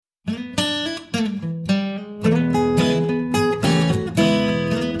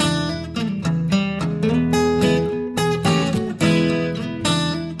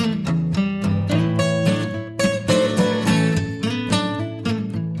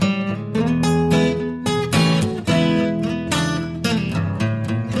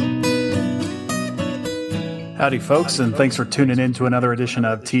Howdy, folks, and thanks for tuning in to another edition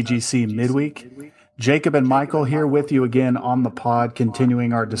of TGC Midweek. Jacob and Michael here with you again on the pod,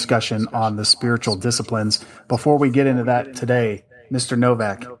 continuing our discussion on the spiritual disciplines. Before we get into that today, Mr.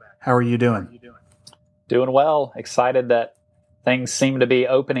 Novak, how are you doing? Doing well. Excited that things seem to be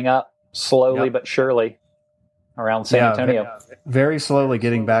opening up slowly but surely around San Antonio. Very slowly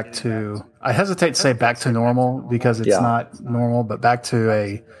getting back to, I hesitate to say back to normal because it's not normal, but back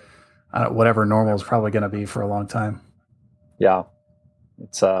to whatever normal is probably going to be for a long time. Yeah.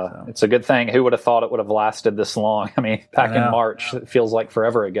 It's a good thing. Who would have thought it would have lasted this long? I mean, back in March, it feels like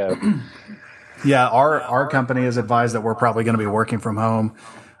forever ago. Yeah, our company has advised that we're probably going to be working from home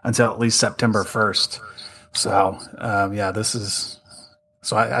until at least September 1st. So,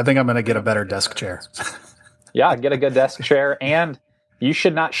 I think I'm going to get a better desk chair. Yeah, get a good desk chair, and you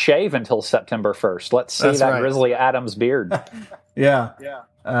should not shave until September 1st. Let's see Grizzly Adams beard. Yeah.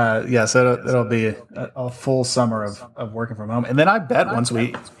 So it'll be a full summer of working from home. And then I bet once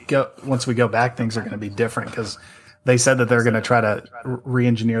we go back, things are going to be different because they said that they're going to try to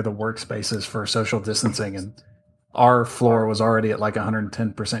re-engineer the workspaces for social distancing. And our floor was already at like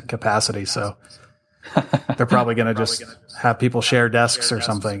 110% capacity. So they're probably going to just have people share desks or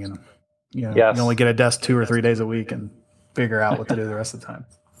something. And, you only get a desk 2 or 3 days a week and figure out what to do the rest of the time.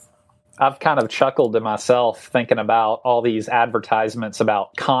 I've kind of chuckled to myself thinking about all these advertisements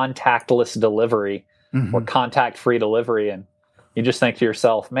about contactless delivery or contact-free delivery. And you just think to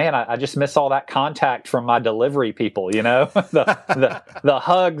yourself, man, I just miss all that contact from my delivery people, the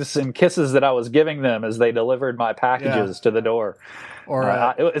hugs and kisses that I was giving them as they delivered my packages to the door.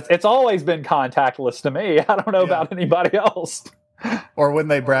 Or it's always been contactless to me. I don't know about anybody else. Or when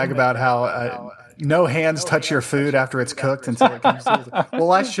they brag about how no hands touch your food after it's cooked until it comes to you.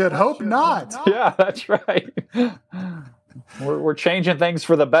 Well, I should hope not. Yeah, that's right. We're changing things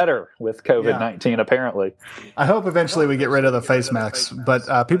for the better with COVID-19, apparently. I hope eventually we get rid of the face masks,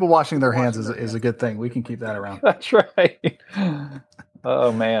 but people washing their hands is a good thing. We can keep that around. That's right.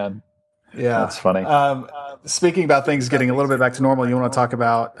 Oh, man. Yeah. That's funny. Speaking about things getting a little bit back to normal, you want to talk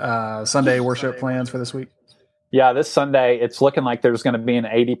about Sunday worship plans for this week? Yeah, this Sunday, it's looking like there's going to be an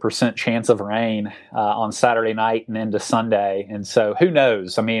 80% chance of rain on Saturday night and into Sunday. And so who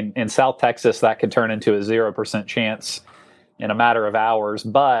knows? I mean, in South Texas, that could turn into a 0% chance in a matter of hours.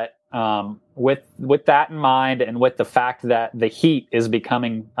 But with that in mind, and with the fact that the heat is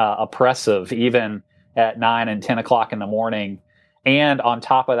becoming oppressive, even at 9 and 10 o'clock in the morning, and on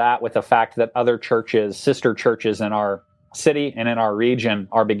top of that, with the fact that other churches, sister churches in our city and in our region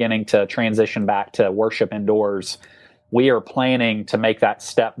are beginning to transition back to worship indoors, we are planning to make that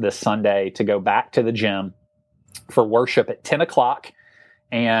step this Sunday to go back to the gym for worship at 10 o'clock.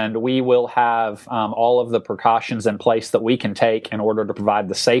 And we will have all of the precautions in place that we can take in order to provide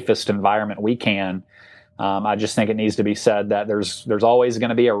the safest environment we can. I just think it needs to be said that there's always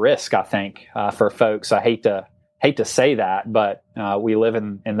going to be a risk, I think, for folks. I hate to say that, but we live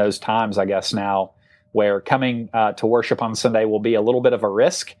in those times, I guess, now, where coming to worship on Sunday will be a little bit of a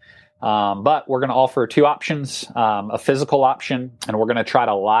risk. But we're going to offer 2 options, a physical option, and we're going to try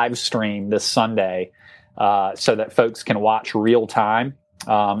to live stream this Sunday so that folks can watch real time.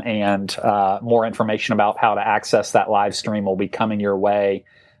 And more information about how to access that live stream will be coming your way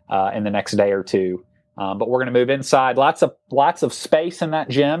in the next day or two. But we're going to move inside. Lots of space in that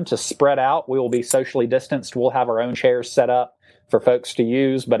gym to spread out. We will be socially distanced. We'll have our own chairs set up for folks to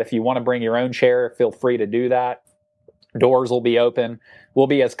use, but if you want to bring your own chair, feel free to do that. Doors will be open. We'll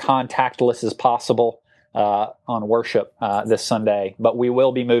be as contactless as possible on worship this Sunday, but we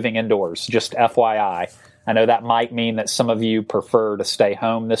will be moving indoors, just FYI. I know that might mean that some of you prefer to stay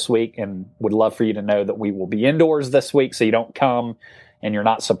home this week, and would love for you to know that we will be indoors this week so you don't come and you're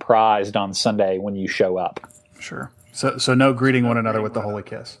not surprised on Sunday when you show up. Sure. So no greeting one another with the holy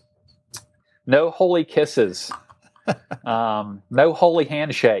kiss. No holy kisses. No holy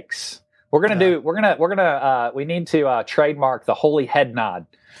handshakes. We need to trademark the holy head nod.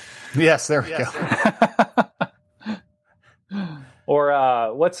 Yes, there we go.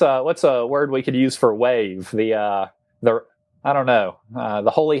 Or what's a word we could use for wave? The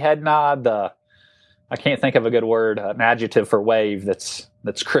holy head nod. I can't think of a good word, an adjective for wave that's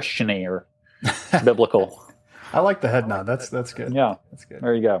Christian-y or biblical. I like the head nod. That's good. Yeah, that's good.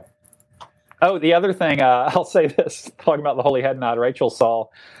 There you go. Oh, the other thing, I'll say this, talking about the holy head nod, Rachel saw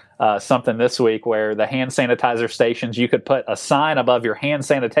something this week where the hand sanitizer stations, you could put a sign above your hand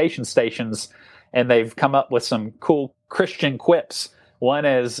sanitation stations, and they've come up with some cool Christian quips. One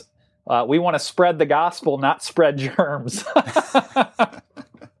is, we want to spread the gospel, not spread germs.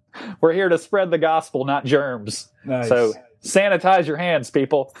 We're here to spread the gospel, not germs. Nice. So sanitize your hands,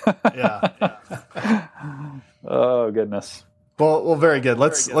 people. Yeah. goodness. Well, very good.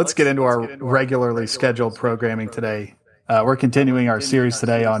 Let's get into our regularly scheduled programming today. We're continuing our series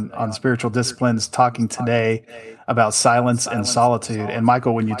today on spiritual disciplines, talking today about silence and solitude. And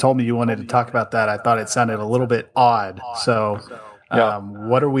Michael, when you told me you wanted to talk about that, I thought it sounded a little bit odd. So,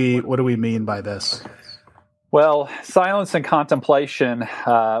 what do we mean by this? Well, silence and contemplation,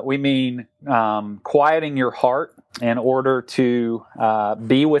 we mean quieting your heart in order to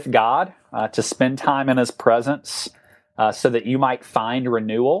be with God, to spend time in His presence, so that you might find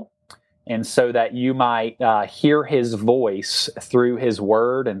renewal, and so that you might hear His voice through His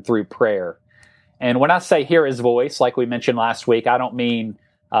Word and through prayer. And when I say hear His voice, like we mentioned last week, I don't mean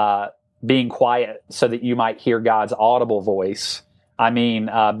being quiet so that you might hear God's audible voice. I mean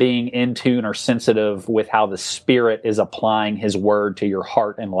being in tune or sensitive with how the Spirit is applying His Word to your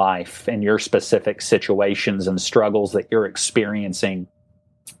heart and life and your specific situations and struggles that you're experiencing.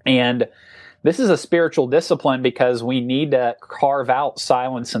 And this is a spiritual discipline because we need to carve out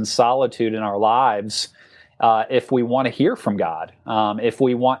silence and solitude in our lives if we want to hear from God, if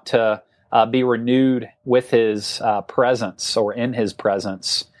we want to be renewed with His presence or in His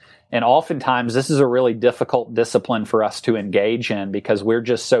presence. And oftentimes, this is a really difficult discipline for us to engage in because we're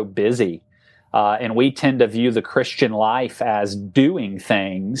just so busy. And we tend to view the Christian life as doing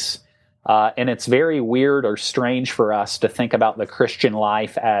things. And it's very weird or strange for us to think about the Christian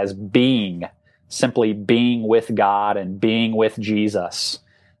life as simply being with God and being with Jesus.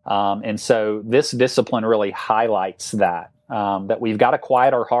 And so this discipline really highlights that we've got to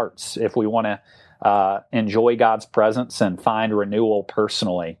quiet our hearts if we want to enjoy God's presence and find renewal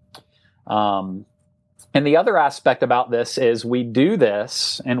personally. And the other aspect about this is we do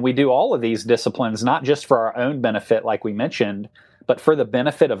this, and we do all of these disciplines, not just for our own benefit, like we mentioned, but for the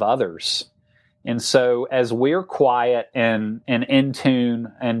benefit of others. And so as we're quiet and in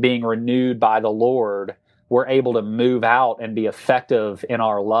tune and being renewed by the Lord, we're able to move out and be effective in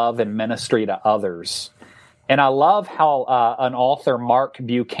our love and ministry to others. And I love how an author, Mark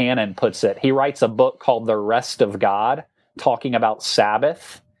Buchanan, puts it. He writes a book called The Rest of God, talking about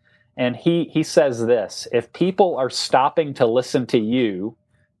Sabbath. And he says this: if people are stopping to listen to you,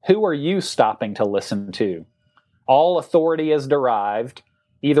 who are you stopping to listen to? All authority is derived.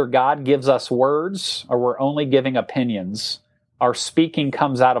 Either God gives us words or we're only giving opinions. Our speaking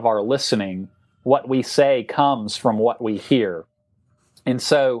comes out of our listening. What we say comes from what we hear. And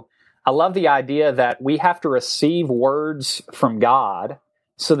so I love the idea that we have to receive words from God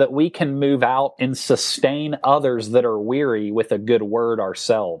so that we can move out and sustain others that are weary with a good word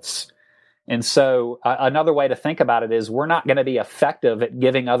ourselves. And so another way to think about it is we're not going to be effective at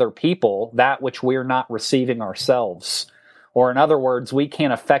giving other people that which we're not receiving ourselves. Or in other words, we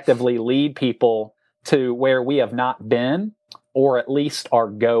can't effectively lead people to where we have not been or at least are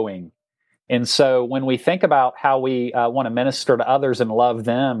going. And so when we think about how we want to minister to others and love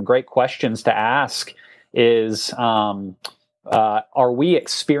them, great questions to ask is, are we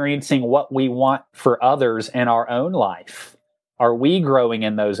experiencing what we want for others in our own life? Are we growing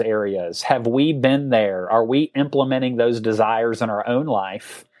in those areas? Have we been there? Are we implementing those desires in our own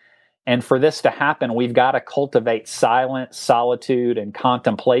life? And for this to happen, we've got to cultivate silence, solitude, and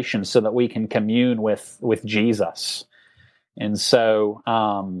contemplation so that we can commune with Jesus. And so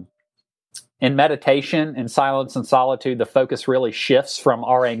in meditation, in silence and solitude, the focus really shifts from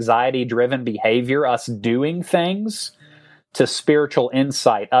our anxiety-driven behavior, us doing things, to spiritual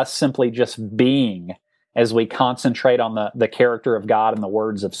insight, us simply just being as we concentrate on the character of God and the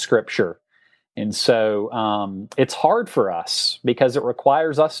words of Scripture. And so it's hard for us because it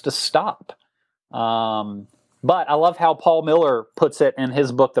requires us to stop. But I love how Paul Miller puts it in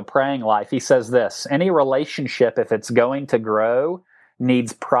his book, The Praying Life. He says this: any relationship, if it's going to grow,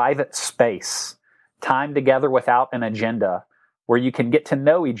 needs private space, time together without an agenda, where you can get to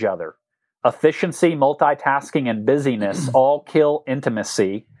know each other. Efficiency, multitasking, and busyness all kill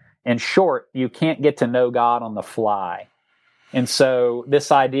intimacy. In short, you can't get to know God on the fly. And so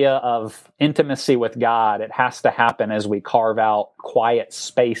this idea of intimacy with God, it has to happen as we carve out quiet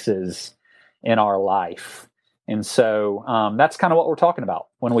spaces in our life. And so that's kind of what we're talking about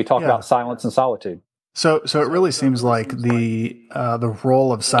when we talk about silence and solitude. So it really seems like the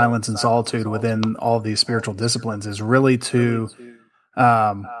role of silence and solitude within all of these spiritual disciplines is really to,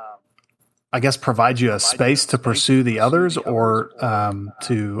 I guess, provide you a space to pursue the others, or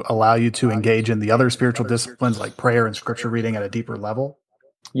to allow you to engage in the other spiritual disciplines like prayer and scripture reading at a deeper level?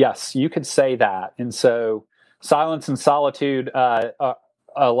 Yes, you could say that. And so silence and solitude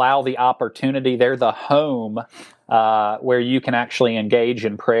allow the opportunity. They're the home where you can actually engage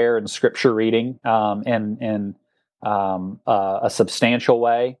in prayer and scripture reading in a substantial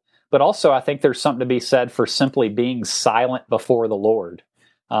way. But also, I think there's something to be said for simply being silent before the Lord,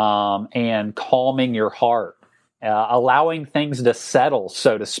 and calming your heart, allowing things to settle,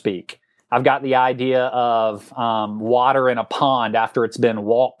 so to speak. I've got the idea of water in a pond after it's been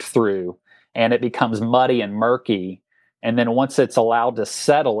walked through and it becomes muddy and murky. And then once it's allowed to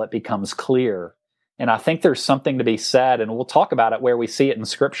settle, it becomes clear. And I think there's something to be said, and we'll talk about it where we see it in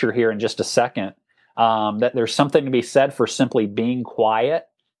Scripture here in just a second, that there's something to be said for simply being quiet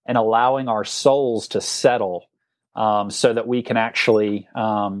and allowing our souls to settle, so that we can actually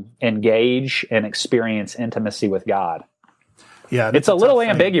engage and experience intimacy with God. Yeah, it's a little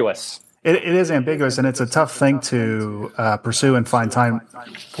ambiguous. It is ambiguous, and it's a tough thing to pursue and find time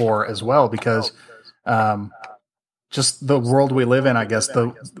for as well, because just the world we live in, I guess.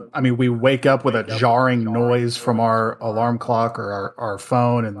 We wake up with a jarring noise from our alarm clock or our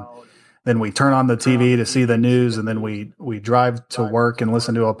phone, and then we turn on the TV to see the news, and then we drive to work and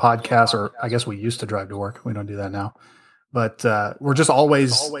listen to a podcast, or I guess we used to drive to work. We don't do that now. But we're just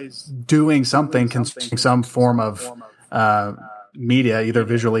always doing something, consuming some form of media, either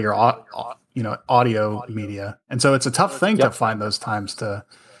visually or audio media. And so it's a tough thing to find those times to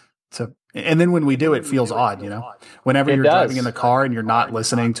and then when we do, it feels odd, whenever you're driving in the car and you're not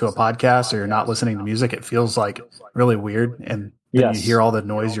listening to a podcast or you're not listening to music, it feels like really weird. And then you hear all the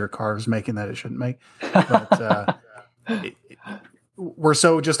noise your car is making that it shouldn't make. But we're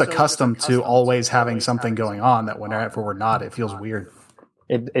so just accustomed to always having something going on that whenever we're not, it feels weird.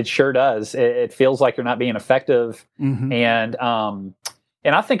 It sure does. It feels like you're not being effective. Mm-hmm.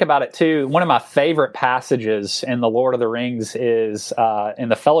 And I think about it too. One of my favorite passages in The Lord of the Rings is in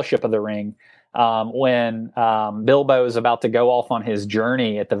the Fellowship of the Ring, when Bilbo is about to go off on his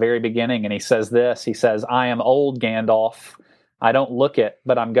journey at the very beginning, and he says this. He says, "I am old, Gandalf. I don't look it,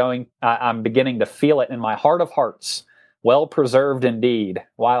 but I'm beginning to feel it in my heart of hearts. Well preserved indeed,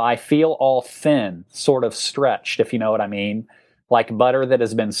 while I feel all thin, sort of stretched, if you know what I mean, like butter that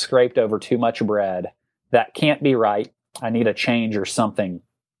has been scraped over too much bread. That can't be right. I need a change or something."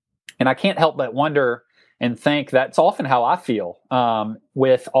 And I can't help but wonder and think that's often how I feel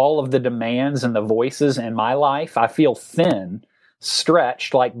with all of the demands and the voices in my life. I feel thin,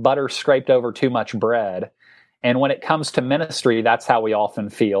 stretched, like butter scraped over too much bread. And when it comes to ministry, that's how we often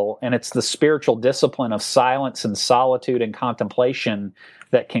feel. And it's the spiritual discipline of silence and solitude and contemplation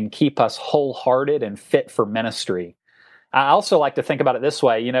that can keep us wholehearted and fit for ministry. I also like to think about it this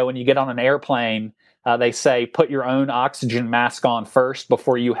way. When you get on an airplane, they say, put your own oxygen mask on first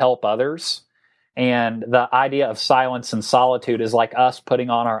before you help others. And the idea of silence and solitude is like us putting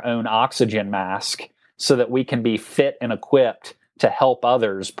on our own oxygen mask so that we can be fit and equipped to help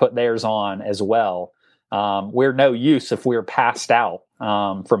others put theirs on as well. We're no use if we're passed out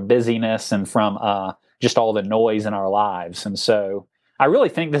from busyness and from just all the noise in our lives. And so I really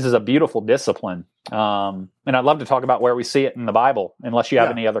think this is a beautiful discipline. And I'd love to talk about where we see it in the Bible, unless you have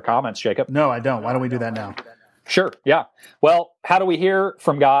any other comments, Jacob. No, I don't. Why don't we do that now? Sure. Yeah. Well, how do we hear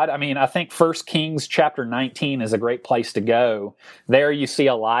from God? I think 1 Kings chapter 19 is a great place to go. There you see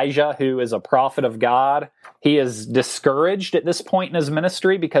Elijah, who is a prophet of God. He is discouraged at this point in his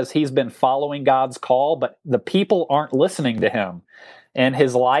ministry because he's been following God's call, but the people aren't listening to him. And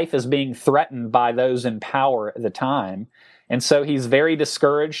his life is being threatened by those in power at the time. And so he's very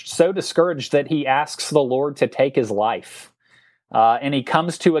discouraged, so discouraged that he asks the Lord to take his life. And he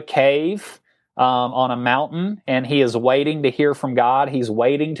comes to a cave on a mountain, and he is waiting to hear from God. He's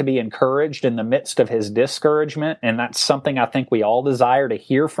waiting to be encouraged in the midst of his discouragement. And that's something I think we all desire, to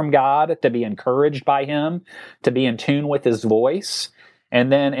hear from God, to be encouraged by him, to be in tune with his voice.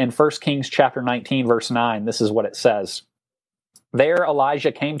 And then in 1 Kings chapter 19, verse 9, this is what it says. There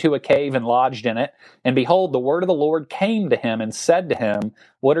Elijah came to a cave and lodged in it. And behold, the word of the Lord came to him and said to him,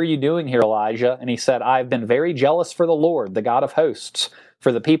 "What are you doing here, Elijah?" And he said, "I have been very jealous for the Lord, the God of hosts.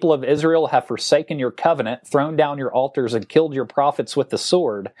 For the people of Israel have forsaken your covenant, thrown down your altars, and killed your prophets with the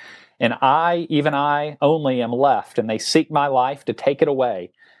sword. And I, even I only, am left, and they seek my life to take it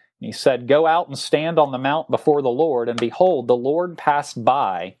away." And he said, "Go out and stand on the mount before the Lord." And behold, the Lord passed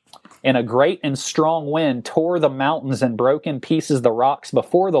by, and a great and strong wind tore the mountains and broke in pieces the rocks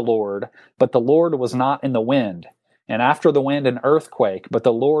before the Lord, but the Lord was not in the wind. And after the wind, an earthquake, but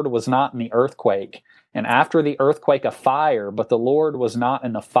the Lord was not in the earthquake. And after the earthquake, a fire, but the Lord was not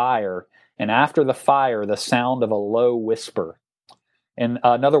in the fire. And after the fire, the sound of a low whisper. And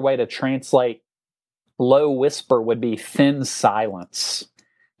another way to translate low whisper would be thin silence.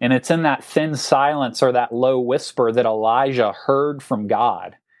 And it's in that thin silence, or that low whisper, that Elijah heard from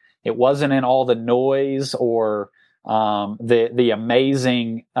God. It wasn't in all the noise or the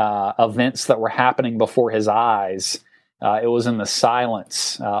amazing events that were happening before his eyes. It was in the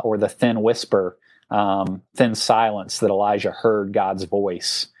silence or the thin whisper, thin silence that Elijah heard God's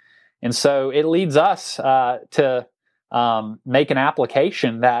voice. And so it leads us to make an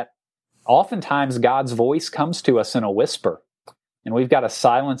application that oftentimes God's voice comes to us in a whisper, and we've got to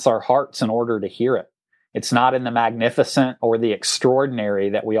silence our hearts in order to hear it. It's not in the magnificent or the extraordinary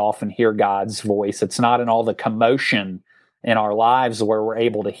that we often hear God's voice. It's not in all the commotion in our lives where we're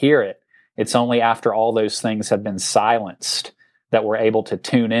able to hear it. It's only after all those things have been silenced that we're able to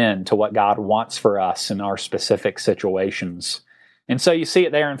tune in to what God wants for us in our specific situations. And so you see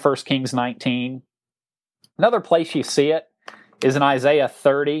it there in 1 Kings 19. Another place you see it is in Isaiah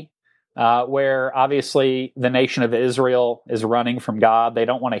 30, where obviously the nation of Israel is running from God. They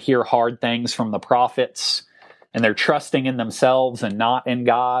don't want to hear hard things from the prophets, and they're trusting in themselves and not in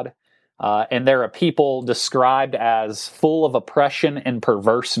God. And they're a people described as full of oppression and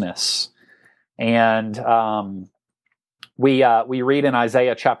perverseness. And we read in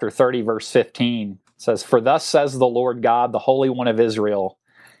Isaiah chapter 30, verse 15, it says, "For thus says the Lord God, the Holy One of Israel,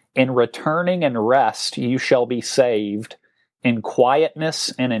 in returning and rest you shall be saved. In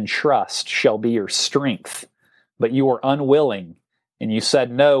quietness and in trust shall be your strength. But you were unwilling, and you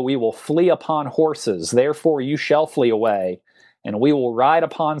said, No, we will flee upon horses. Therefore you shall flee away. And we will ride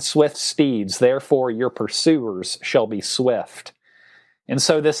upon swift steeds. Therefore your pursuers shall be swift." And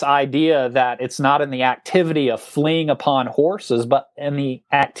so this idea that it's not in the activity of fleeing upon horses, but in the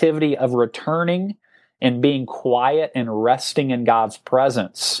activity of returning and being quiet and resting in God's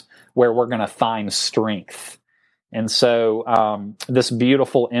presence where we're going to find strength. And so this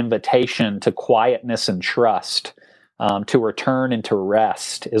beautiful invitation to quietness and trust, to return and to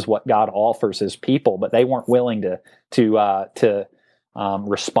rest, is what God offers his people. But they weren't willing to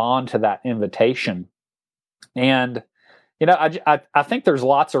respond to that invitation. And you know, I think there's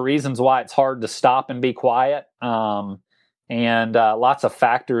lots of reasons why it's hard to stop and be quiet, and lots of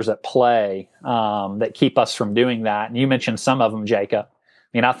factors at play that keep us from doing that. And you mentioned some of them, Jacob.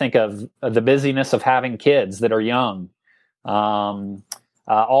 I mean, I think of the busyness of having kids that are young,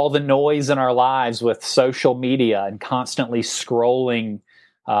 all the noise in our lives with social media and constantly scrolling,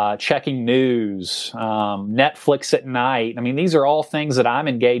 checking news, Netflix at night. I mean, these are all things that I'm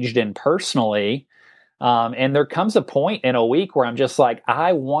engaged in personally. And there comes a point in a week where I'm just like,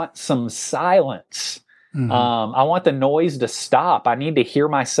 I want some silence. Mm-hmm. I want the noise to stop. I need to hear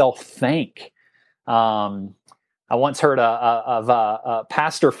myself think. I once heard of a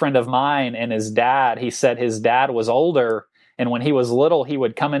pastor friend of mine and his dad. He said his dad was older, and when he was little, he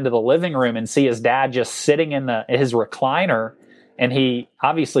would come into the living room and see his dad just sitting in his recliner, and he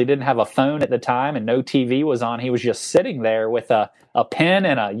obviously didn't have a phone at the time and no TV was on. He was just sitting there with a pen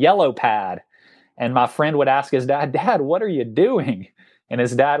and a yellow pad. And my friend would ask his dad, "Dad, what are you doing?" And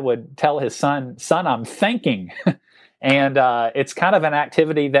his dad would tell his son, "I'm thinking." And it's kind of an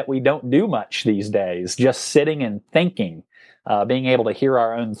activity that we don't do much these days, just sitting and thinking, being able to hear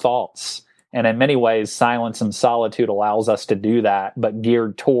our own thoughts. And in many ways, silence and solitude allows us to do that, but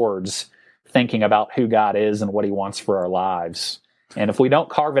geared towards thinking about who God is and what he wants for our lives. And if we don't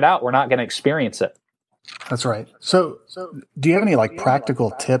carve it out, we're not going to experience it. That's right. So do you have any practical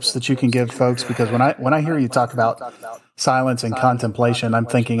tips that you can give folks? Because when I hear you talk about silence and contemplation, I'm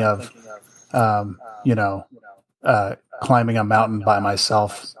thinking of, climbing a mountain by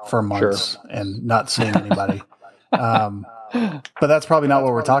myself for months and not seeing anybody. But that's probably not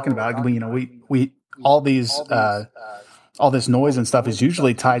what we're talking about. We all this noise and stuff is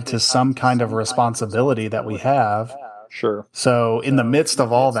usually tied to some kind of responsibility that we have. Sure. So in the midst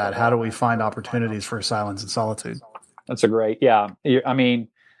of all that, how do we find opportunities for silence and solitude? That's I mean,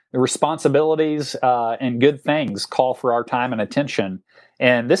 the responsibilities and good things call for our time and attention.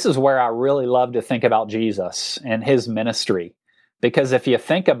 And this is where I really love to think about Jesus and his ministry. Because if you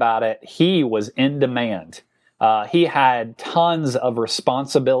think about it, he was in demand. He had tons of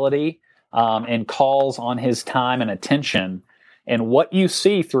responsibility and calls on his time and attention. And what you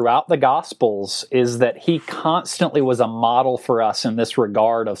see throughout the Gospels is that he constantly was a model for us in this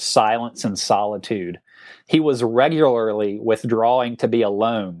regard of silence and solitude. He was regularly withdrawing to be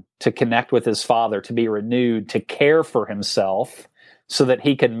alone, to connect with his Father, to be renewed, to care for himself so that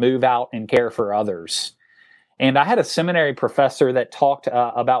he could move out and care for others. And I had a seminary professor that talked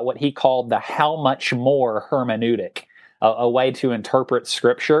about what he called the how much more hermeneutic, a way to interpret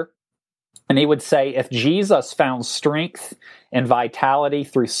Scripture. And he would say, if Jesus found strength and vitality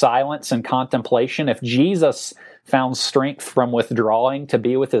through silence and contemplation, if Jesus found strength from withdrawing to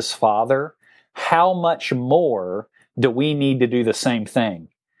be with his Father, how much more do we need to do the same thing?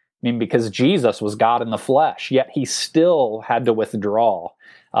 mean, because Jesus was God in the flesh, yet he still had to withdraw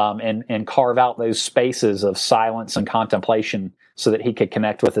and carve out those spaces of silence and contemplation so that he could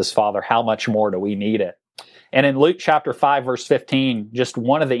connect with his Father. How much more do we need it? And in Luke chapter 5, verse 15, just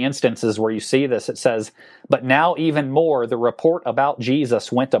one of the instances where you see this, it says, "But now even more, the report about Jesus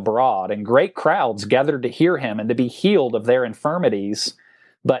went abroad, and great crowds gathered to hear him and to be healed of their infirmities.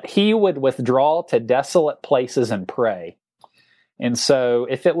 But he would withdraw to desolate places and pray." And so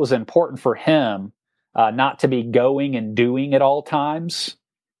if it was important for him not to be going and doing at all times,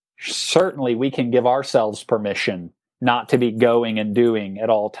 certainly we can give ourselves permission not to be going and doing at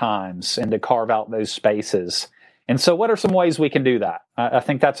all times and to carve out those spaces. And so what are some ways we can do that? I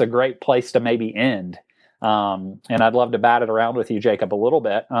think that's a great place to maybe end. And I'd love to bat it around with you, Jacob, a little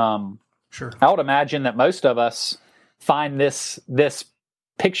bit. Sure. I would imagine that most of us find this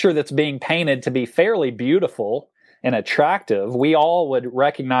picture that's being painted to be fairly beautiful and attractive. We all would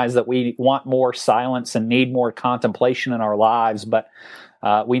recognize that we want more silence and need more contemplation in our lives, but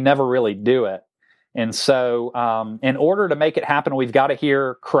we never really do it. And so in order to make it happen, we've got to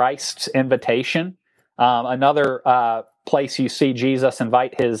hear Christ's invitation. Another place you see Jesus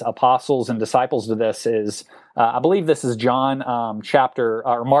invite his apostles and disciples to this is, I believe this is Mark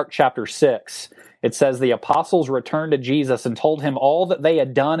chapter 6. It says, "The apostles returned to Jesus and told him all that they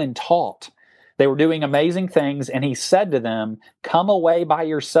had done and taught. They were doing amazing things, and he said to them, 'Come away by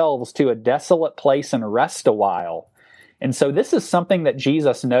yourselves to a desolate place and rest a while.'" And so this is something that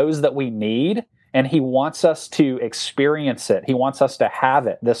Jesus knows that we need, and he wants us to experience it. He wants us to have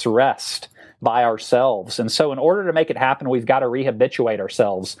it, this rest by ourselves. And so in order to make it happen, we've got to rehabituate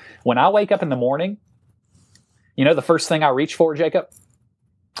ourselves. When I wake up in the morning, you know the first thing I reach for, Jacob?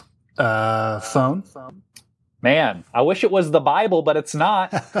 Phone. Man, I wish it was the Bible, but it's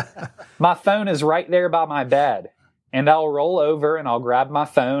not. My phone is right there by my bed. And I'll roll over and I'll grab my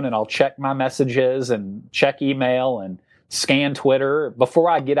phone and I'll check my messages and check email and scan Twitter before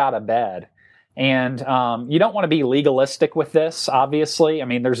I get out of bed. And you don't want to be legalistic with this, obviously. I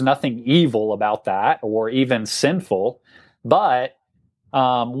mean, there's nothing evil about that or even sinful. But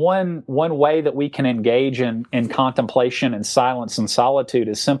one way that we can engage in contemplation and silence and solitude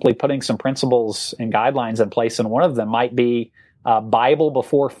is simply putting some principles and guidelines in place. And one of them might be Bible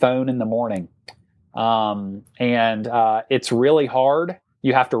before phone in the morning. It's really hard.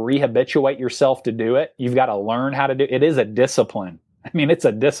 You have to rehabituate yourself to do it. You've got to learn how to do it. It is a discipline. I mean, it's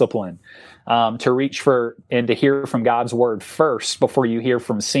a discipline to reach for and to hear from God's word first before you hear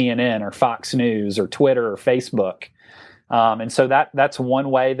from CNN or Fox News or Twitter or Facebook. And so that's one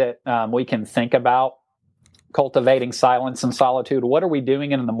way that we can think about cultivating silence and solitude. What are we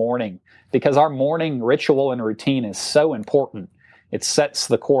doing in the morning? Because our morning ritual and routine is so important. It sets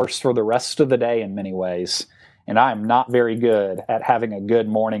the course for the rest of the day in many ways. And I am not very good at having a good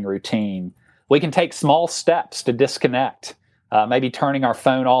morning routine. We can take small steps to disconnect, maybe turning our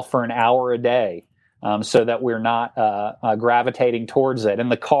phone off for an hour a day so that we're not gravitating towards it. In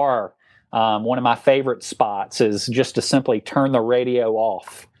the car, one of my favorite spots is just to simply turn the radio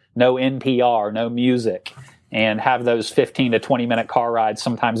off. No NPR, no music, and have those 15 to 20 minute car rides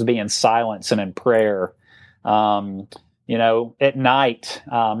sometimes be in silence and in prayer. At night,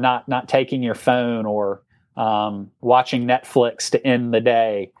 not taking your phone or watching Netflix to end the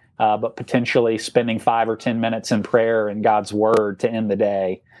day, but potentially spending 5 or 10 minutes in prayer and God's word to end the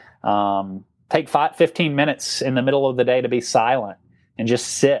day. Take 15 minutes in the middle of the day to be silent and just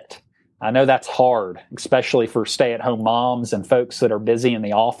sit. I know that's hard, especially for stay-at-home moms and folks that are busy in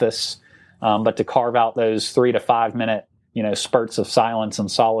the office, but to carve out those 3 to 5 minute spurts of silence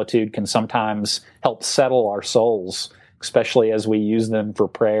and solitude can sometimes help settle our souls, especially as we use them for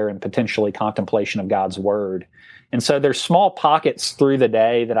prayer and potentially contemplation of God's word. And so there's small pockets through the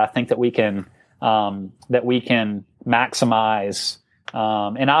day that I think that we can maximize.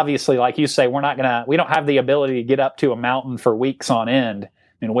 And obviously, like you say, we don't have the ability to get up to a mountain for weeks on end.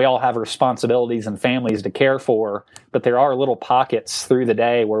 I mean, we all have responsibilities and families to care for, but there are little pockets through the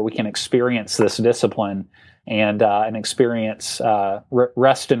day where we can experience this discipline and experience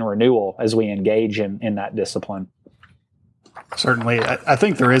rest and renewal as we engage in that discipline. Certainly. I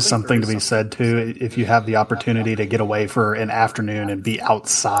think there is something to be said, too, if you have the opportunity to get away for an afternoon and be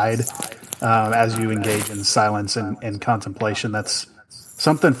outside as you engage in silence and contemplation. That's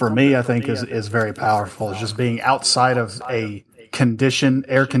something for me, I think, is very powerful. It's just being outside of a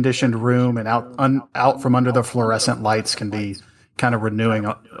air-conditioned room and out from under the fluorescent lights can be kind of renewing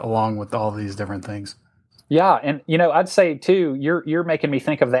along with all these different things. Yeah, and I'd say too, you're making me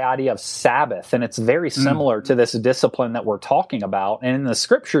think of the idea of Sabbath, and it's very similar to this discipline that we're talking about. And in the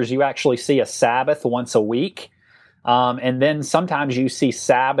scriptures, you actually see a Sabbath once a week. And then sometimes you see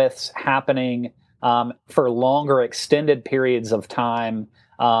Sabbaths happening for longer extended periods of time.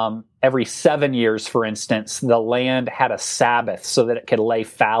 Every 7 years, for instance, the land had a Sabbath so that it could lay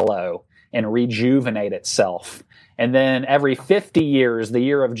fallow and rejuvenate itself. And then every 50 years, the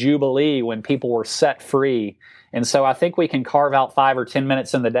year of Jubilee, when people were set free. And so I think we can carve out 5 or 10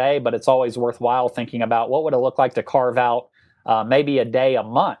 minutes in the day, but it's always worthwhile thinking about what would it look like to carve out maybe a day a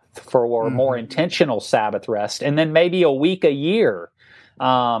month for more intentional Sabbath rest, and then maybe a week a year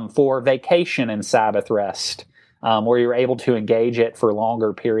for vacation and Sabbath rest, where you're able to engage it for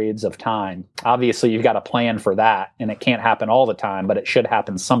longer periods of time. Obviously, you've got to plan for that, and it can't happen all the time, but it should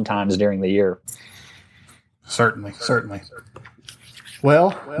happen sometimes during the year. Certainly.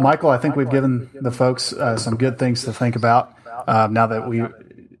 Well, Michael, I think we've given the folks some good things to think about now that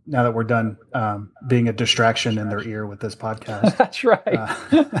we're done being a distraction in their ear with this podcast. That's right.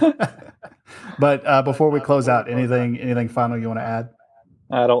 But before we close out, anything final you want to add?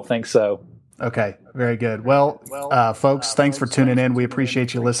 I don't think so. Okay, very good. Well, folks, thanks for tuning in. We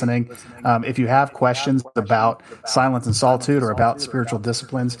appreciate you listening. If you have questions about silence and solitude or about spiritual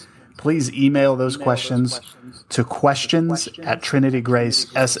disciplines, please email those questions to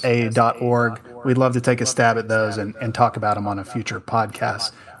questions@trinitygracesa.org. We'd love to take a stab at those and talk about them on a future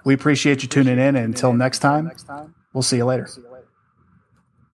podcast. We appreciate you tuning in. And until next time, we'll see you later.